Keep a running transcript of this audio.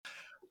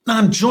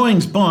I'm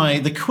joined by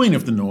the Queen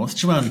of the North,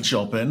 Joanne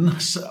Jobin,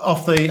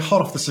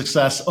 hot off the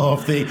success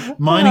of the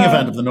mining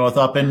event of the North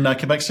up in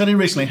Quebec City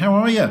recently. How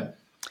are you?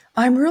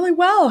 I'm really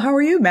well. How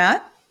are you,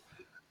 Matt?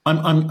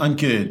 I'm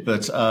good,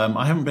 but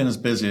I haven't been as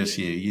busy as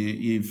you.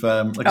 You've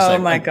like I Oh say,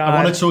 my I want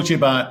to God. talk to you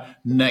about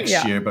next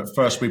Yeah. year, but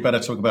first we better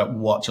talk about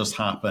what just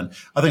happened.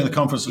 I think the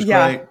conference was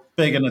Yeah. great,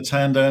 big in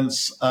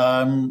attendance.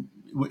 Are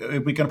we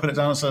going to put it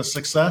down as a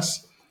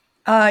success?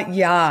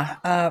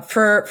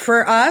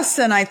 For us,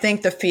 and I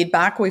think the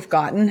feedback we've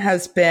gotten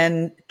has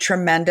been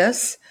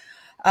tremendous.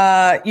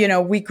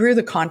 We grew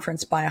the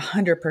conference by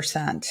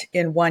 100%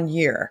 in 1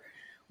 year,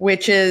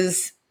 which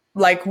is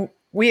like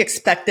we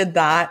expected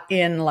that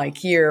in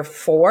like year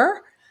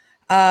four.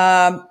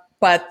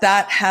 But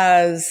that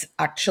has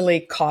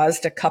actually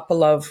caused a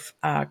couple of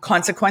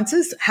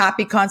consequences,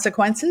 happy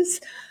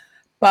consequences.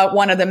 But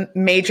one of the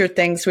major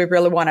things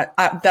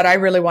that I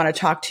really want to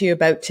talk to you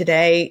about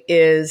today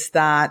is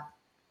that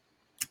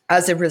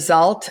as a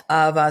result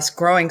of us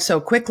growing so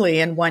quickly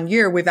in 1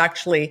 year, we've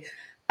actually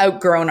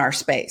outgrown our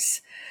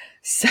space.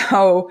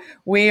 So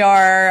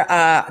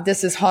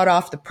this is hot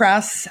off the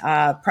press.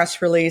 Press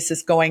release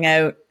is going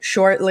out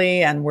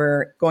shortly, and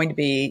we're going to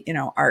be,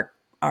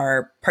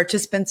 our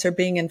participants are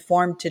being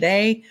informed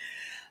today.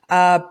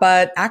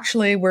 But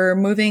actually, we're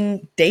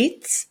moving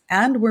dates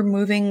and we're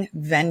moving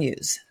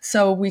venues.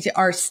 So we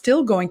are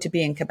still going to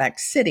be in Quebec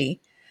City,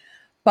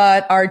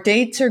 but our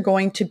dates are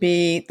going to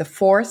be the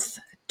 4th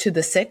to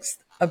the 6th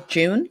of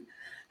June.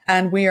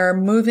 And we are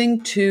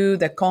moving to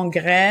the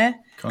Congrès,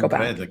 go Congrès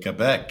back, de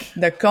Quebec.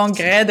 the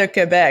Congrès de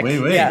Quebec. Oui,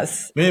 oui,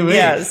 Yes, oui, oui.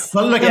 yes,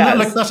 Well, look, and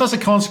look, yes, that's also a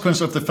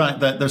consequence of the fact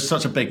that there's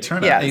such a big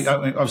turnout. yes,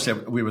 Obviously,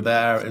 we were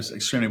there. It was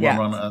extremely well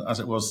run, yes. as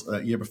it was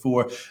a year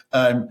before.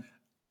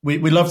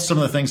 We loved some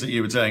of the things that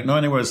you were doing. Not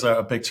only was there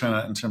a big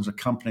turnout in terms of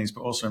companies,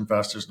 but also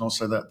investors, and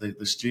also that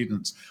the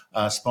students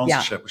Yeah.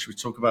 sponsorship, which we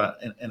talk about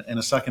in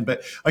a second.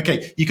 But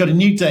okay, you got a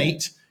new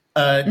date.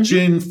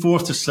 June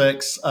 4th to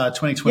 6th, Yep.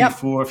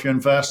 2024. If you're an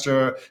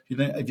investor, if you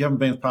haven't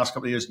been the past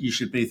couple of years, you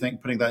should be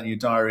putting that in your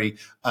diary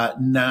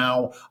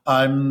now.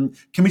 Can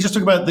we just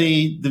talk about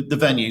the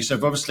venue? So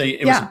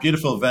obviously it was a Yeah.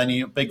 beautiful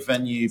venue, a big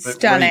venue,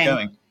 but where are you Stunning.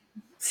 going?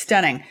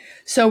 Stunning.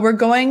 So we're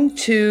going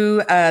to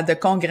the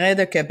Congrès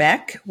de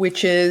Quebec,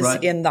 which is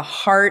Right. in the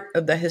heart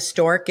of the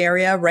historic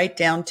area, right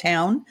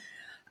downtown.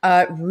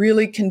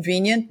 Really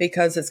convenient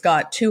because it's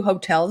got two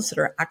hotels that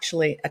are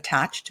actually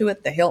attached to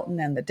it, the Hilton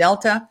and the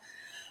Delta.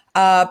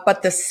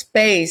 But the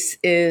space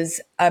is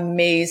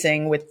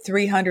amazing with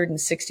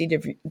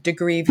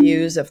 360-degree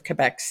views of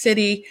Quebec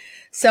City.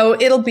 So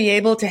it'll be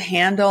able to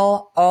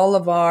handle all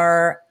of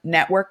our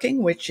networking,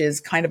 which is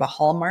kind of a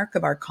hallmark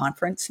of our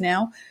conference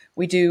now.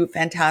 We do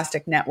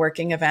fantastic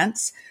networking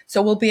events.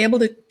 So we'll be able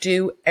to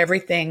do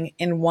everything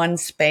in one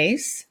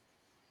space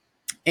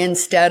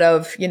instead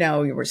of,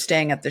 you were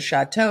staying at the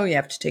chateau, you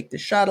have to take the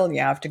shuttle,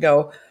 you have to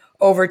go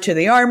over to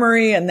the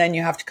armory, and then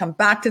you have to come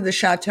back to the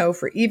chateau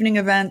for evening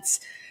events.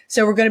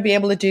 So we're going to be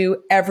able to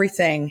do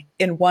everything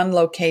in one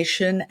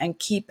location and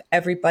keep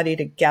everybody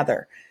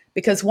together.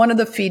 Because one of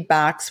the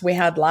feedbacks we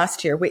had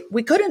last year,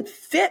 we couldn't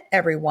fit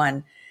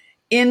everyone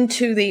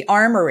into the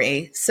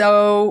armory.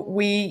 So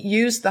we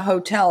used the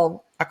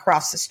hotel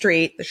across the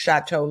street, the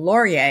Chateau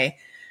Laurier,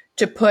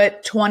 to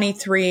put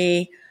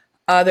 23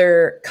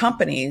 other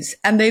companies,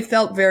 and they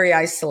felt very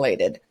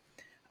isolated.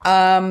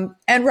 And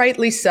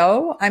rightly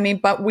so. I mean,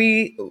 but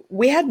we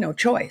had no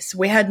choice.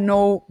 We had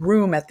no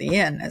room at the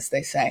inn, as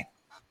they say.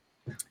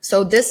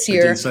 So this They do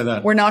year say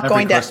that we're not every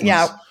going to,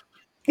 Christmas.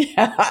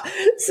 yeah.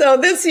 So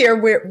this year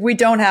we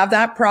don't have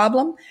that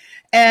problem.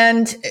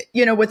 And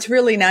what's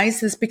really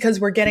nice is because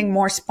we're getting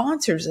more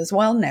sponsors as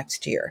well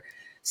next year.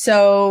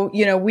 So,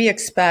 we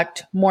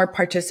expect more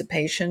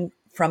participation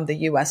from the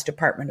US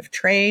Department of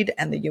Trade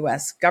and the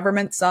US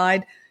government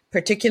side,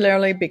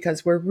 particularly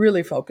because we're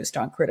really focused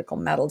on critical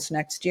metals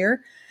next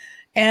year.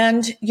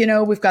 And,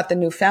 we've got the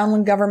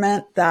Newfoundland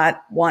government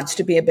that wants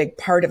to be a big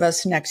part of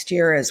us next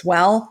year as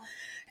well.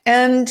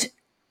 And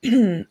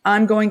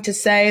I'm going to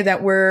say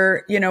that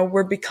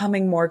we're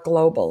becoming more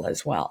global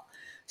as well.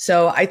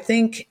 So I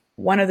think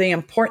one of the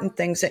important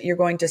things that you're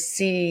going to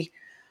see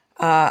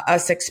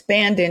us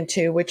expand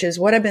into, which is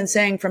what I've been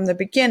saying from the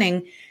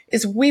beginning,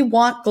 is we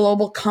want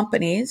global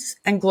companies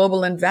and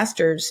global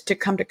investors to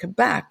come to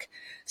Quebec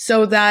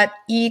so that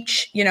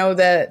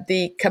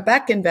the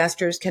Quebec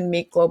investors can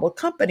meet global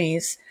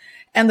companies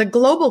and the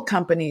global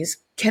companies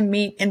can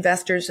meet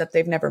investors that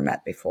they've never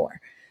met before.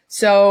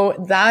 So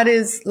that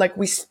is like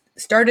we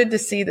started to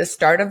see the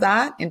start of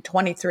that in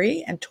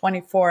 23 and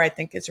 24. I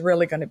think is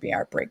really going to be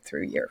our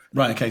breakthrough year.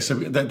 Right. Okay. So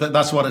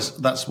that's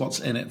what's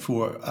in it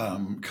for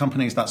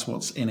companies. That's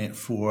what's in it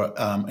for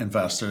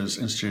investors,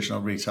 institutional,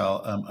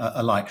 retail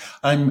alike.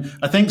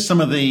 I think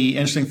some of the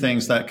interesting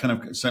things that kind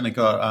of certainly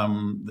got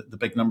the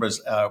big numbers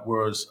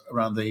was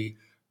around the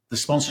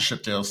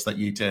sponsorship deals that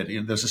you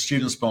did. There's a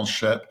student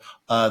sponsorship,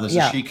 there's a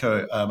Yeah.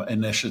 Chico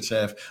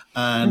initiative,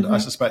 and I Mm-hmm.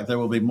 suspect there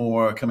will be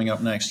more coming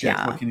up next year.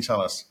 Yeah. What can you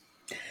tell us?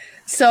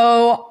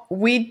 So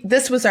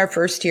this was our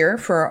first year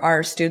for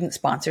our student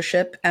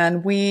sponsorship,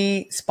 and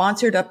we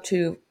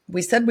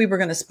said we were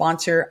going to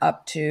sponsor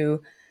up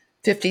to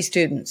 50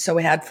 students. So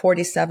we had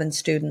 47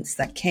 students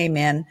that came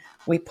in.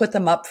 We put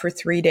them up for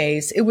 3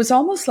 days. It was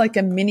almost like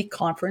a mini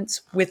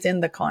conference within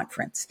the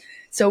conference.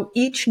 So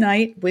each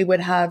night we would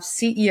have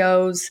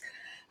CEOs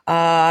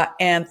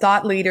and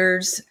thought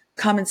leaders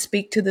come and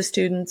speak to the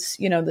students.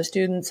 The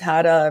students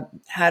had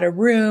a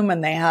room,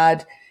 and they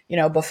had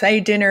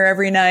buffet dinner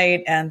every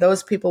night, and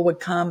those people would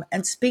come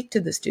and speak to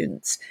the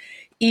students,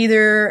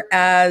 either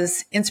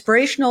as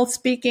inspirational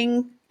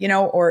speaking,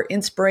 or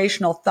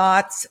inspirational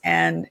thoughts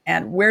and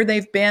where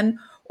they've been,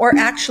 or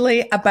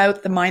actually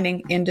about the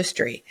mining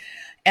industry.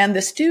 And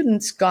the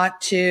students got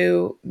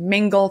to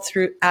mingle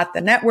through at the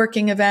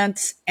networking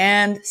events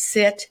and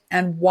sit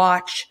and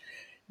watch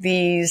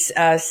these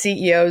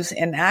CEOs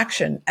in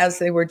action as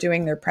they were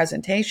doing their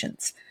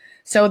presentations.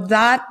 So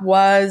that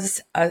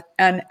was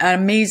an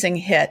amazing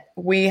hit.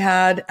 We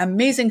had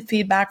amazing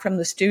feedback from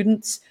the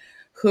students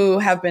who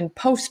have been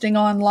posting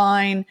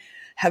online,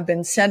 have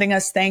been sending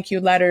us thank you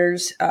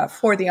letters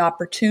for the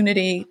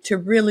opportunity to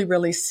really,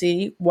 really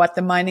see what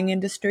the mining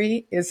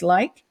industry is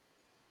like.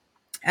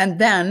 And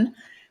then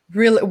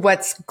really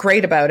what's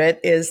great about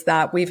it is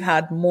that we've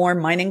had more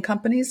mining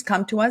companies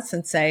come to us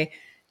and say,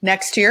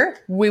 next year,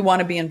 we want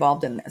to be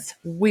involved in this.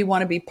 We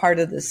want to be part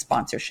of this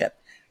sponsorship.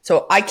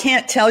 So I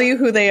can't tell you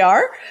who they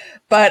are,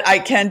 but I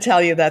can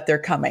tell you that they're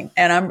coming,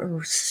 and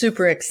I'm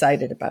super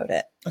excited about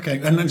it.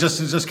 Okay, and then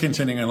just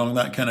continuing along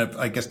that kind of,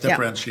 I guess,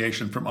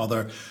 differentiation from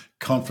other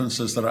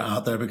conferences that are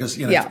out there, because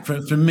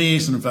for me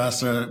as an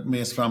investor, me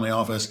as a family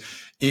office,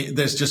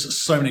 there's just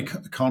so many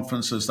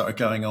conferences that are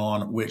going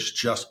on which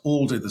just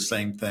all do the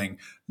same thing,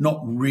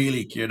 not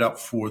really geared up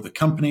for the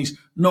companies,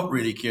 not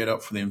really geared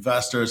up for the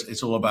investors.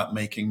 It's all about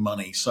making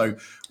money. So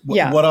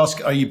what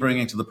else are you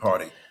bringing to the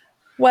party?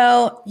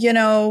 Well,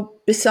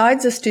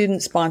 besides a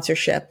student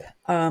sponsorship,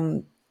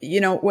 how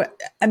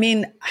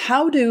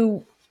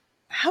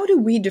do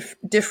we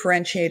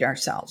differentiate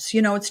ourselves?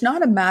 It's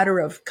not a matter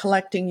of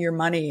collecting your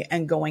money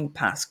and going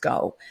past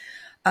go.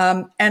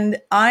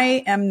 And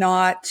I am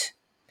not,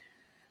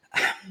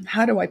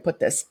 how do I put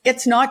this?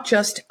 It's not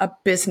just a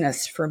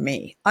business for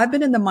me. I've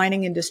been in the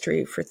mining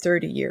industry for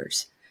 30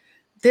 years.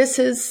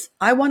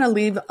 I want to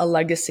leave a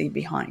legacy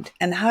behind.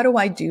 And how do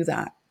I do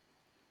that?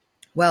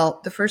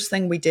 Well, the first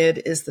thing we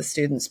did is the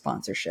student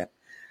sponsorship,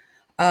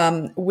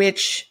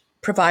 which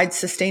provides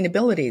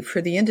sustainability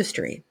for the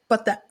industry.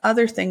 But the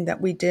other thing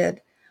that we did,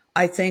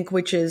 I think,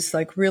 which is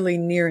like really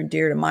near and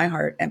dear to my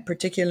heart, and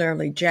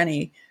particularly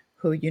Jenny,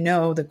 who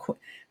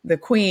the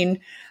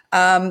queen,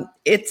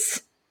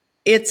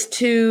 it's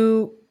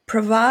to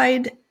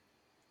provide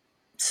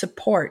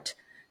support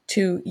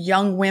to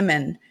young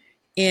women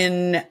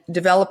in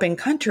developing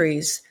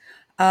countries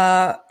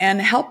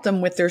and help them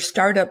with their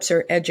startups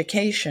or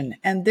education.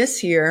 And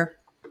this year,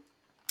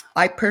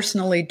 I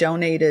personally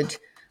donated,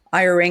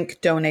 IRA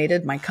Inc.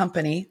 donated, my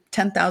company,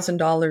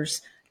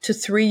 $10,000 to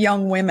 3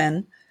 young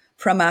women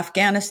from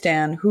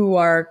Afghanistan who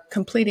are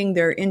completing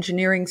their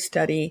engineering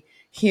study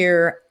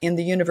here in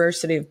the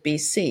University of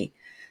BC.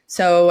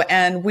 So,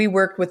 and we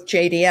worked with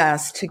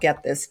JDS to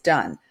get this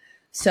done.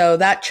 So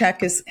that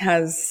check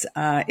is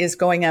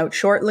going out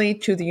shortly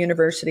to the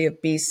University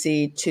of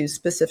BC to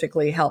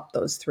specifically help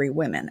those 3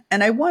 women.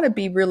 And I want to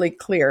be really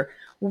clear.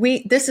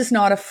 This is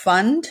not a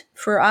fund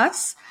for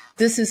us.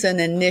 This is an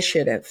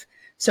initiative.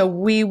 So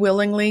we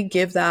willingly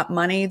give that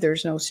money.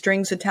 There's no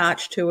strings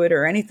attached to it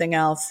or anything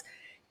else.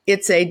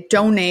 It's a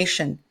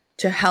donation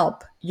to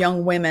help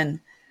young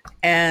women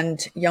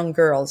and young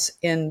girls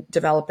in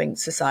developing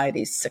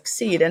societies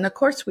succeed. And of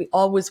course, we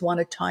always want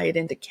to tie it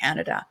into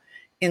Canada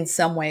in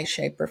some way,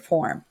 shape, or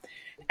form.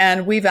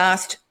 And we've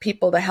asked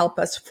people to help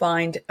us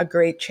find a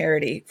great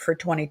charity for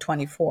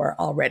 2024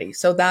 already.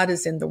 So that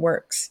is in the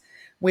works.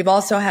 We've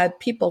also had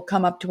people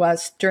come up to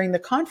us during the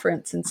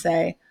conference and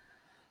say,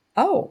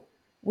 oh,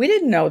 we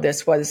didn't know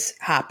this was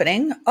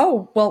happening.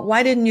 Oh, well,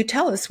 why didn't you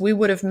tell us? We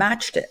would have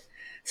matched it.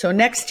 So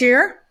next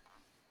year,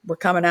 we're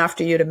coming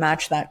after you to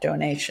match that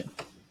donation.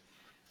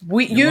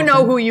 You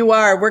know who you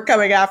are. We're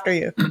coming after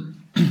you.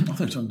 I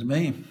thought it was on to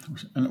me,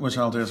 which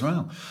I'll do as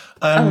well.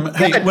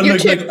 Okay,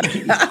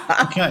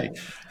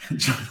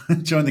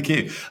 join the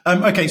queue.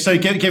 Okay, so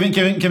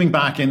giving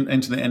back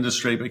into the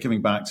industry, but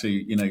giving back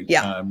to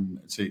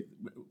to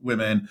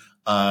women,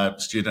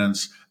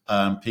 students,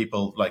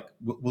 people. Like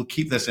we'll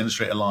keep this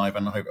industry alive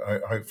and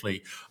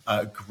hopefully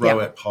grow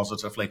it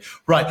positively.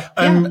 Right.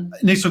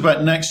 Need to talk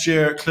about next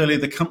year. Clearly,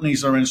 the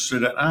companies are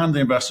interested in, and the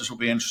investors will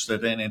be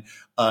interested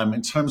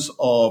in terms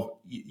of,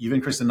 you've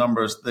increased the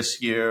numbers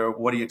this year.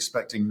 What are you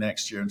expecting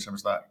next year in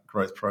terms of that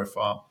growth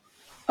profile?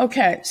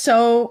 Okay,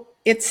 so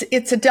it's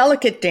a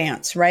delicate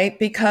dance, right?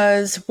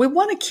 Because we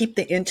want to keep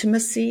the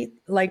intimacy.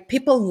 Like,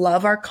 people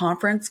love our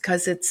conference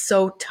because it's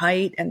so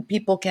tight and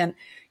people can,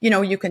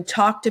 you can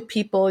talk to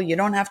people. You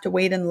don't have to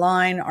wait in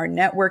line. Our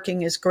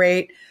networking is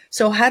great.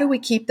 So how do we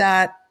keep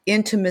that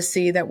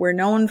intimacy that we're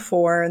known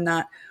for, and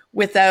that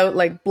without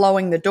like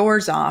blowing the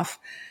doors off?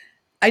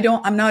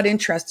 I'm not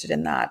interested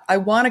in that. I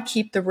want to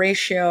keep the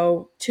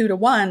ratio 2 to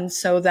 1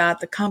 so that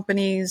the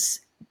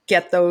companies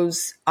get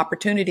those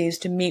opportunities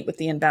to meet with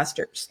the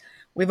investors.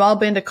 We've all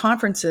been to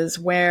conferences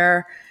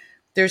where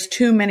there's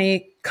too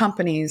many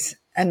companies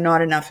and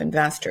not enough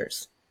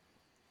investors.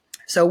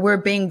 So we're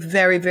being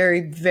very,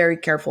 very, very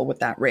careful with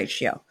that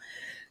ratio.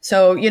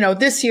 So,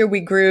 this year we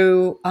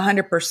grew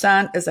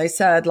 100%. As I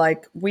said,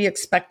 like we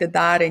expected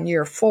that in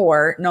year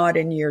 4, not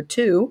in year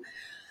 2,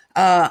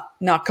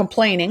 not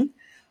complaining.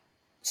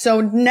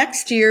 So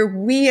next year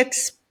we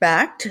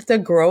expect the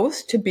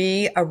growth to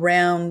be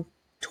around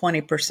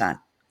 20%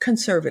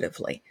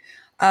 conservatively,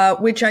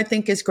 which I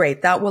think is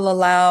great. That will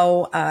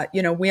allow,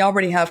 we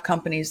already have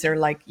companies that are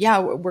like, yeah,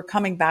 we're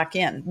coming back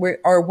in.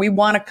 We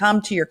want to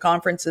come to your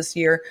conference this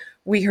year.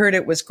 We heard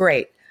it was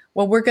great.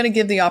 Well, we're going to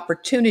give the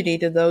opportunity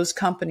to those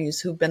companies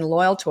who've been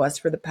loyal to us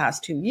for the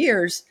past 2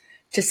 years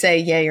to say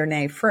yay or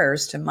nay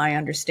first. And my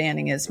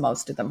understanding is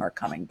most of them are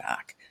coming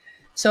back.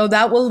 So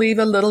that will leave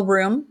a little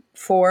room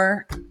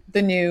for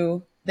the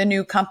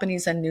new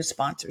companies and new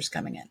sponsors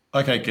coming in.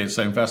 Okay, good.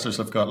 So investors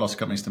have got lots of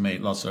companies to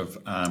meet, lots of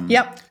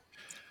yep.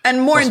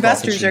 And more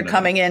investors are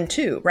coming in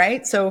too,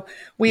 right? So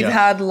we've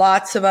had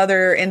lots of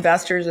other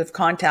investors have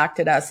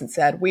contacted us and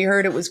said, we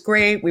heard it was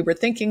great. We were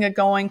thinking of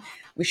going.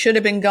 We should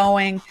have been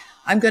going.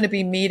 I'm going to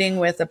be meeting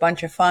with a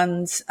bunch of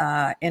funds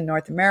in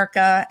North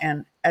America.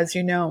 And as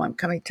you know, I'm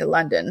coming to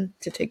London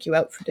to take you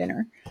out for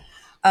dinner.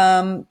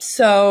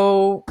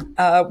 So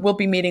we'll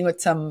be meeting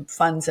with some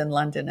funds in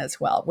London as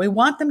well. We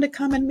want them to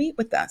come and meet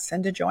with us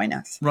and to join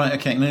us. Right.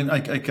 Okay. And I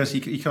guess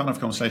you can't have a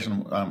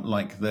conversation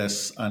like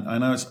this. And I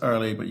know it's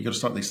early, but you got to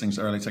start these things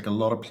early. Take a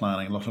lot of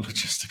planning, a lot of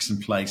logistics in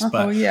place.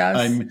 But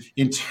yes.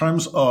 In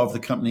terms of the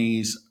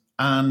companies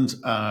and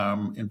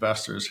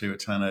investors who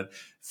attended,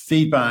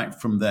 feedback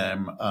from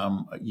them.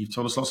 You've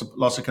told us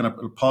lots of kind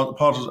of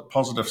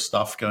positive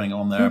stuff going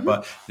on there. Mm-hmm.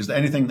 But is there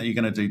anything that you're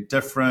going to do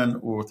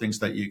different, or things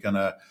that you're going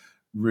to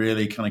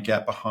really kind of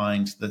get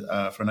behind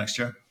for next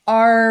year?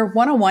 Our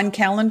one-on-one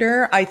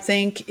calendar, I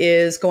think,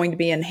 is going to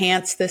be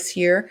enhanced this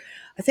year.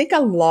 I think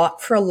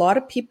for a lot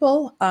of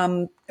people,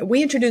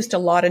 we introduced a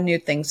lot of new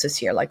things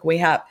this year. Like we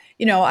have,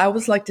 I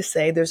always like to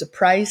say there's a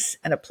price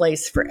and a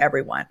place for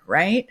everyone,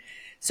 right?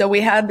 So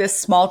we had this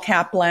small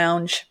cap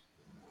lounge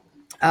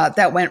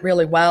that went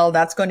really well.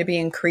 That's going to be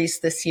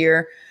increased this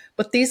year.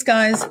 But these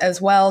guys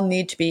as well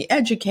need to be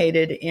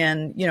educated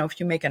in, if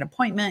you make an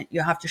appointment,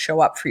 you have to show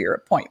up for your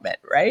appointment,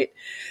 right?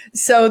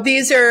 So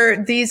these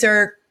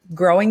are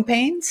growing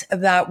pains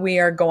that we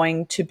are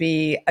going to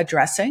be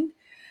addressing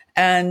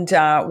and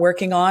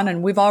working on.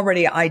 And we've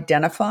already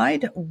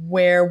identified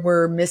where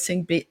we're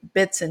missing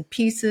bits and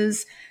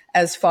pieces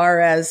as far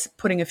as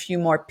putting a few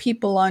more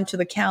people onto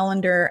the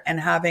calendar and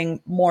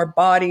having more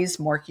bodies,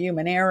 more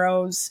human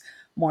arrows,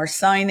 more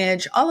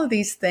signage. All of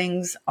these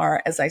things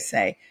are, as I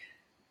say,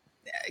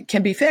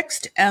 can be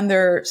fixed, and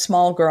they're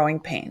small growing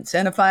pains.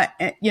 And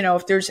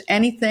if there's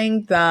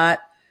anything that,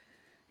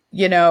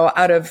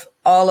 out of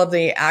all of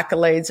the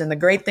accolades and the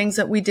great things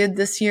that we did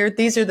this year,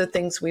 these are the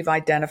things we've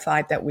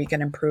identified that we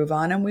can improve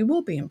on, and we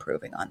will be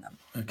improving on them.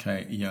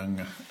 Okay, young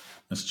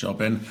Ms.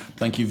 Jobin,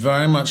 thank you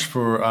very much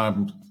for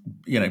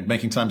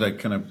making time to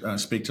kind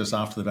of speak to us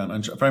after the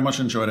event. I very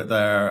much enjoyed it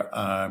there.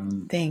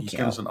 Thank you.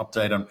 Give us an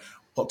update on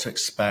what to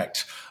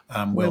expect.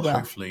 We'll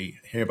hopefully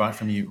hear back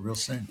from you real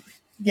soon.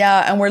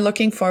 Yeah, and we're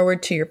looking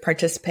forward to your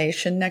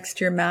participation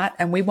next year, Matt.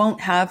 And we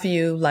won't have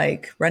you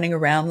like running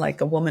around like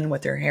a woman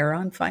with her hair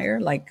on fire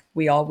like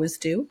we always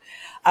do.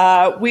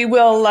 We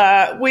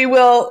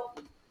will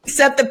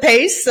set the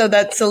pace so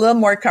that's a little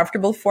more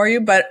comfortable for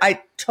you. But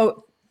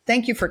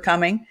thank you for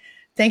coming.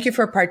 Thank you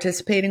for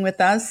participating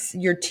with us.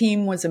 Your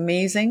team was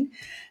amazing,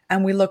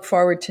 and we look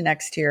forward to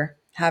next year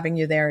having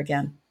you there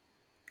again.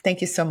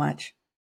 Thank you so much.